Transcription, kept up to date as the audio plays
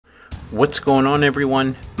What's going on,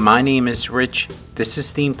 everyone? My name is Rich. This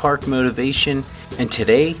is Theme Park Motivation, and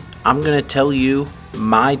today I'm going to tell you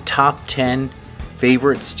my top 10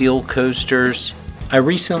 favorite steel coasters. I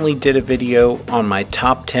recently did a video on my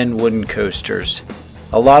top 10 wooden coasters.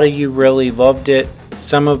 A lot of you really loved it,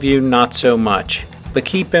 some of you not so much. But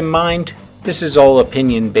keep in mind, this is all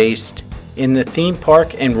opinion based. In the theme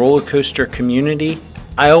park and roller coaster community,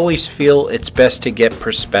 I always feel it's best to get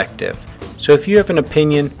perspective. So if you have an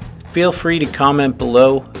opinion, feel free to comment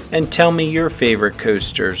below and tell me your favorite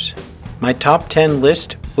coasters. My top 10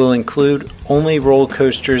 list will include only roller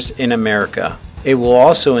coasters in America. It will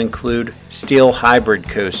also include steel hybrid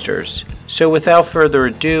coasters. So without further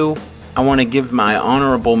ado, I want to give my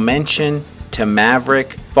honorable mention to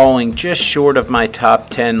Maverick, falling just short of my top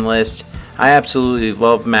 10 list. I absolutely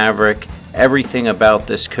love Maverick, everything about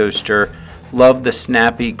this coaster. Love the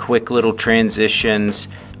snappy, quick little transitions.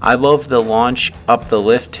 I love the launch up the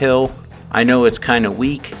lift hill. I know it's kind of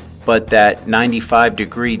weak, but that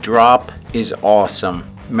 95-degree drop is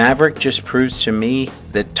awesome. Maverick just proves to me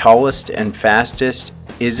that tallest and fastest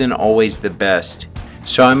isn't always the best.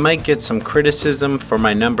 So I might get some criticism for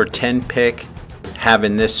my number 10 pick,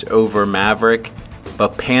 having this over Maverick.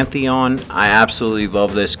 But Pantheon, I absolutely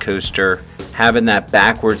love this coaster. Having that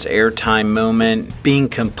backwards airtime moment, being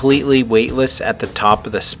completely weightless at the top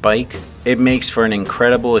of the spike, it makes for an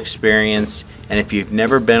incredible experience. And if you've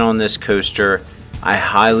never been on this coaster, I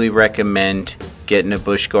highly recommend getting to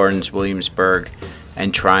Busch Gardens Williamsburg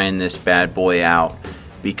and trying this bad boy out,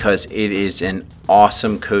 because it is an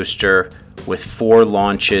awesome coaster with 4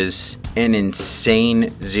 launches, an insane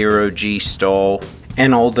 0G stall.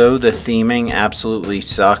 And although the theming absolutely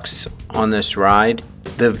sucks on this ride,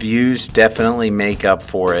 the views definitely make up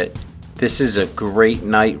for it. This is a great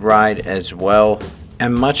night ride as well.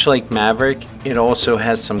 And much like Maverick, it also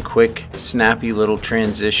has some quick, snappy little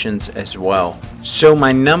transitions as well. So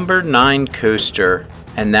my number 9 coaster,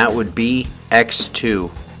 and that would be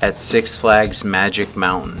X2 at Six Flags Magic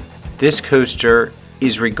Mountain. This coaster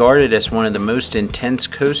is regarded as one of the most intense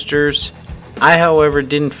coasters. I, however,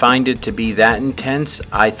 didn't find it to be that intense.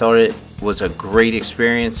 I thought it was a great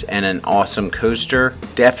experience and an awesome coaster.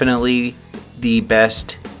 Definitely the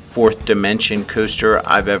best fourth dimension coaster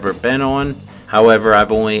I've ever been on. However,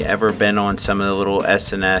 I've only ever been on some of the little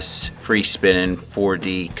S&S free spinning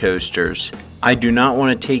 4D coasters. I do not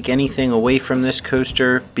want to take anything away from this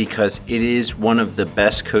coaster because it is one of the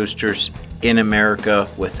best coasters in America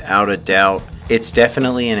without a doubt. It's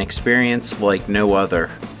definitely an experience like no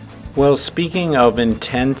other. Well, speaking of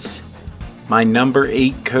intense, my number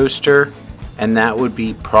 8 coaster, and that would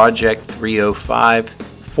be Project 305,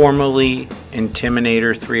 formerly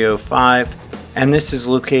Intimidator 305, and this is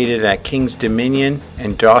located at Kings Dominion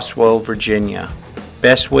in Doswell, Virginia.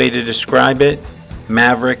 Best way to describe it,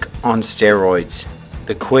 Maverick on steroids.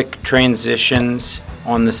 The quick transitions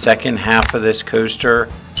on the second half of this coaster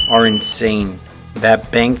are insane. That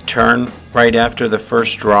bank turn right after the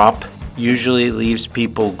first drop usually leaves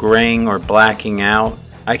people graying or blacking out.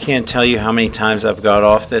 I can't tell you how many times I've got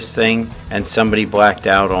off this thing and somebody blacked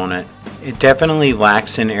out on it. It definitely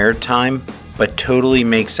lacks in airtime, but totally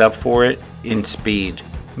makes up for it in speed.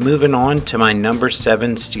 Moving on to my number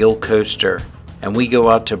 7 steel coaster, and we go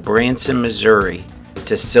out to Branson, Missouri,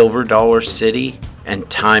 to Silver Dollar City and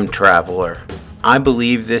Time Traveler. I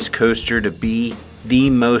believe this coaster to be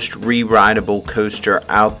the most re-rideable coaster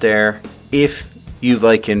out there if you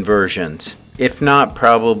like inversions. If not,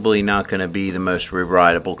 probably not going to be the most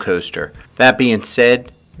re-rideable coaster. That being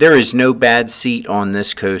said, there is no bad seat on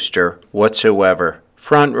this coaster whatsoever.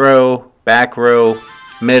 Front row, back row,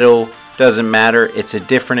 middle, doesn't matter. It's a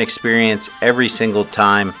different experience every single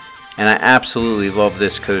time, and I absolutely love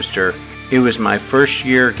this coaster. It was my first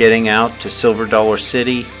year getting out to Silver Dollar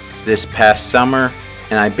City this past summer,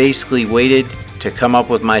 and I basically waited to come up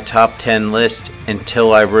with my top 10 list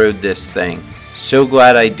until I rode this thing. So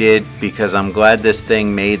glad I did, because I'm glad this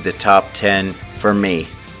thing made the top 10 for me.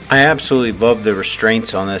 I absolutely love the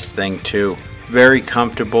restraints on this thing too. Very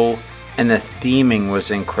comfortable, and the theming was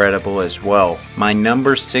incredible as well. My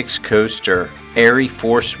number 6 coaster, Aerie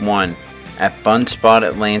Force One at Fun Spot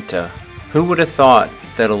Atlanta. Who would have thought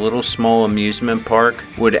that a little small amusement park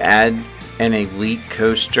would add an elite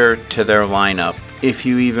coaster to their lineup, if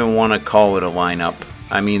you even want to call it a lineup.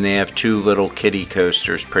 I mean, they have 2 little kiddie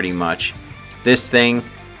coasters pretty much. This thing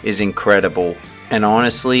is incredible, and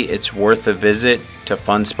honestly, it's worth a visit to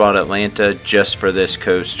Fun Spot Atlanta just for this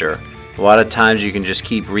coaster. A lot of times you can just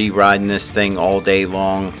keep re-riding this thing all day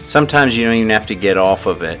long. Sometimes you don't even have to get off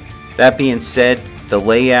of it. That being said, the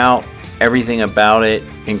layout, everything about it,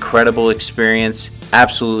 incredible experience.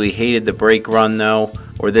 Absolutely hated the brake run though.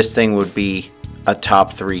 or this thing would be a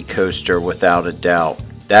top 3 coaster without a doubt.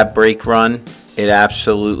 That brake run, it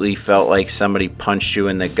absolutely felt like somebody punched you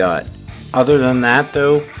in the gut. Other than that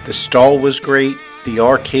though, the stall was great, the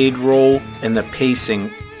arcade roll, and the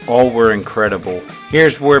pacing all were incredible.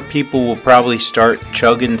 Here's where people will probably start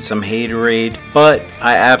chugging some haterade, but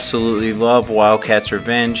I absolutely love Wildcats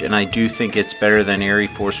Revenge, and I do think it's better than Air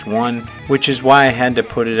Force One, which is why I had to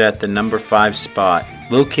put it at the number 5 spot.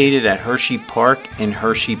 Located at Hershey Park in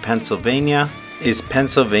Hershey, Pennsylvania, is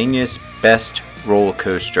Pennsylvania's best roller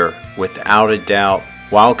coaster, without a doubt.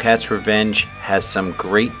 Wildcats Revenge has some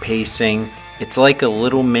great pacing. It's like a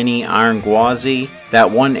little mini Iron Gwazi. That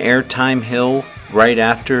one airtime hill right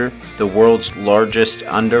after the world's largest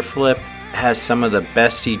underflip has some of the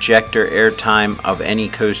best ejector airtime of any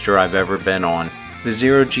coaster I've ever been on. The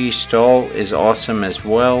Zero G stall is awesome as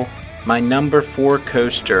well. My number 4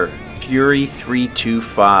 coaster, Fury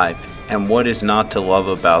 325, and what is not to love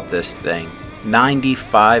about this thing?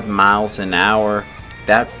 95 miles an hour.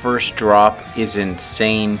 That first drop is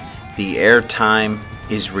insane. The airtime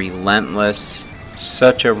is relentless.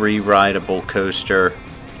 Such a re-rideable coaster.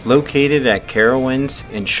 Located at Carowinds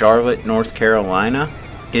in Charlotte, North Carolina,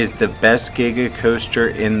 is the best Giga coaster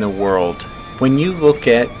in the world. When you look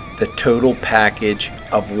at the total package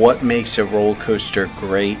of what makes a roller coaster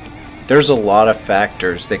great, there's a lot of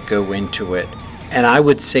factors that go into it. And I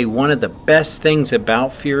would say one of the best things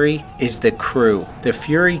about Fury is the crew. The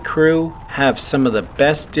Fury crew have some of the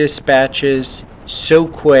best dispatches, so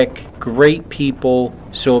quick, great people,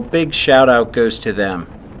 so a big shout out goes to them.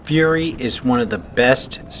 Fury is one of the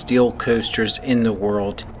best steel coasters in the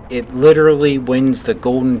world. It literally wins the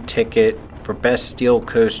golden ticket for best steel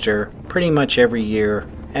coaster pretty much every year,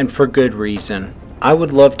 and for good reason. I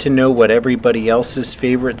would love to know what everybody else's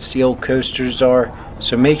favorite steel coasters are,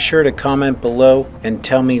 so make sure to comment below and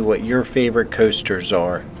tell me what your favorite coasters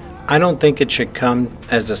are. I don't think it should come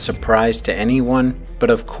as a surprise to anyone, but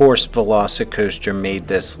of course Velocicoaster made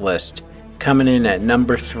this list, coming in at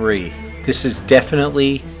number 3. This is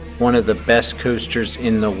definitely one of the best coasters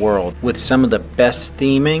in the world, with some of the best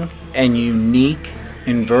theming and unique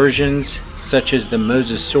inversions such as the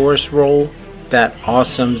Mosasaurus roll, that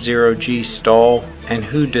awesome Zero G stall, and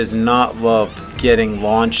who does not love getting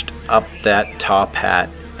launched up that top hat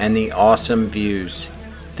and the awesome views.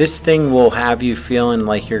 This thing will have you feeling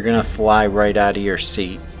like you're gonna fly right out of your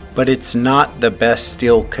seat. But it's not the best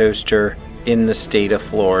steel coaster in the state of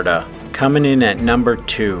Florida. Coming in at number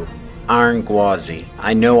 2, Iron Gwazi.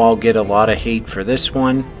 I know I'll get a lot of hate for this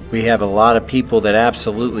one. We have a lot of people that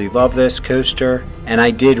absolutely love this coaster, and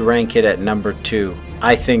I did rank it at number 2.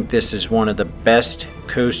 I think this is one of the best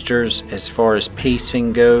coasters as far as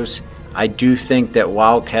pacing goes. I do think that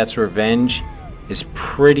Wildcats Revenge is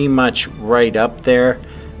pretty much right up there,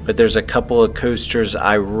 but there's a couple of coasters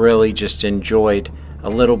I really just enjoyed a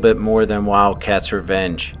little bit more than Wildcats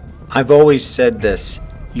Revenge. I've always said this,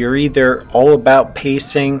 you're either all about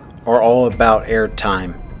pacing or all about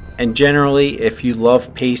airtime. And generally, if you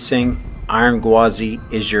love pacing, Iron Gwazi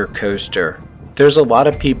is your coaster. There's a lot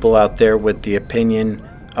of people out there with the opinion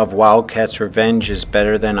of Wildcats Revenge is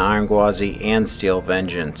better than Iron Gwazi and Steel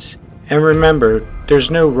Vengeance. And remember, there's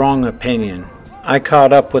no wrong opinion. I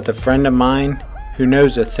caught up with a friend of mine who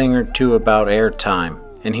knows a thing or two about airtime,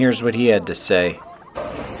 and here's what he had to say.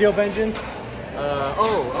 Steel Vengeance?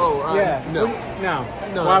 Yeah.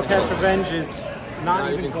 No. Wildcats Revenge is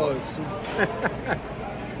not even close.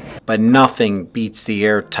 But nothing beats the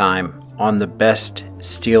airtime on the best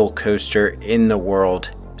steel coaster in the world.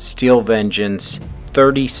 Steel Vengeance,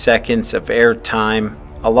 30 seconds of airtime.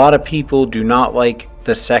 A lot of people do not like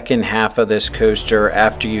the second half of this coaster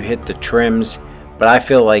after you hit the trims, but I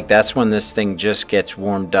feel like that's when this thing just gets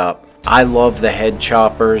warmed up. I love the head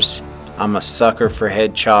choppers. I'm a sucker for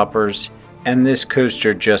head choppers, and this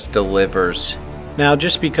coaster just delivers. Now,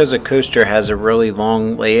 just because a coaster has a really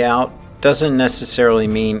long layout doesn't necessarily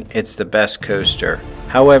mean it's the best coaster.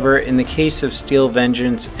 However, in the case of Steel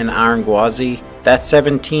Vengeance and Iron Gwazi, that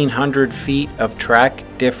 1,700 feet of track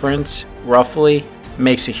difference, roughly,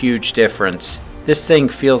 makes a huge difference. This thing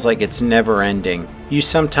feels like it's never ending. You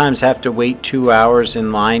sometimes have to wait 2 hours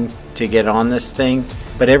in line to get on this thing,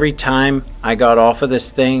 but every time I got off of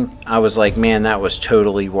this thing, I was like, man, that was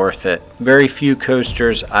totally worth it. Very few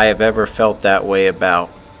coasters I have ever felt that way about.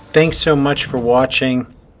 Thanks so much for watching.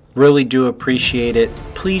 Really do appreciate it.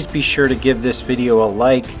 Please be sure to give this video a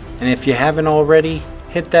like, and if you haven't already,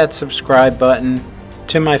 hit that subscribe button.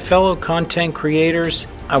 To my fellow content creators,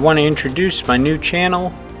 I want to introduce my new channel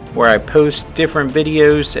where I post different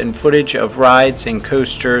videos and footage of rides and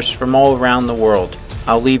coasters from all around the world.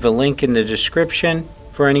 I'll leave a link in the description,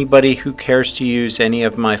 for anybody who cares to use any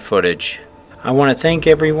of my footage. I want to thank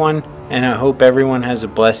everyone, and I hope everyone has a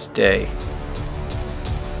blessed day.